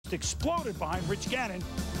just exploded behind Rich Gannon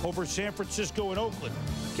over San Francisco and Oakland.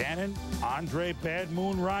 Gannon, Andre Bad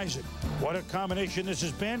Moon Rison. What a combination this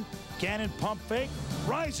has been. Gannon pump fake,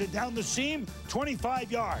 Rison down the seam,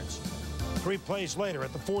 25 yards. 3 plays later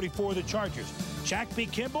at the 44 of the Chargers. Jack B.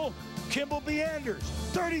 Kimball, Kimball B. Anders,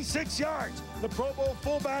 36 yards. The Pro Bowl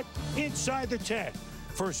fullback inside the 10.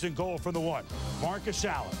 First and goal from the 1. Marcus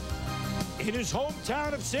Allen. In his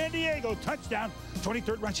hometown of San Diego, touchdown,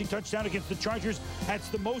 23rd rushing touchdown against the Chargers. That's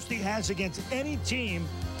the most he has against any team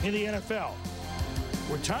in the NFL.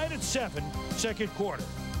 We're tied at 7, second quarter.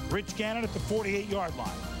 Rich Gannon at the 48-yard line.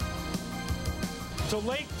 To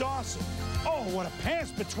Lake Dawson. Oh, what a pass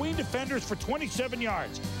between defenders for 27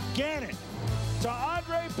 yards. Gannon to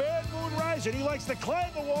Andre Bad Moon Rison. He likes to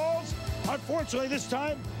climb the walls. Unfortunately, this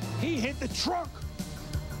time, he hit the trunk.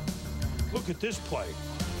 Look at this play.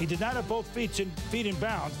 He did not have both feet in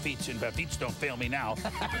bounds. Feet don't fail me now.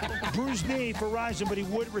 Bruised knee for Rison, but he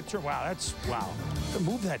would return. Wow.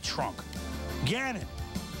 Move that trunk. Gannon.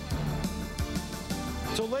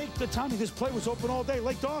 So Tommy, this play was open all day.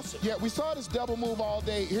 Lake Dawson. Yeah, we saw this double move all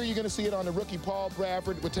day. Here you're going to see it on the rookie Paul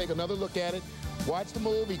Bradford. We'll take another look at it. Watch the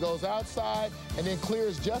move. He goes outside and then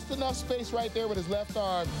clears just enough space right there with his left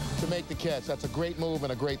arm to make the catch. That's a great move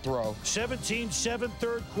and a great throw. 17-7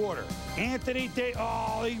 third quarter. Anthony Day.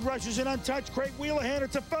 Oh, he rushes in untouched. Craig Wheelahan.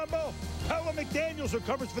 It's a fumble. Pella McDaniels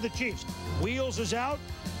recovers for the Chiefs. Wheels is out.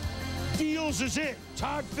 Fields is in.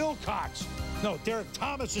 Todd Philcox. No, Derek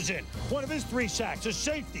Thomas is in. One of his 3 sacks. A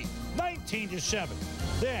safety. 19-7.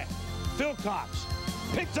 Then Philcox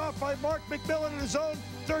picked off by Mark McMillan in his own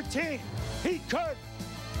 13. He could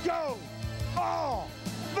go all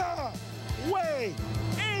the way.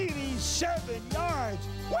 87 yards.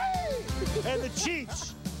 Whee! And the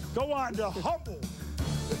Chiefs go on to humble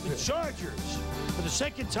the Chargers for the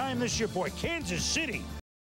second time this year. Boy, Kansas City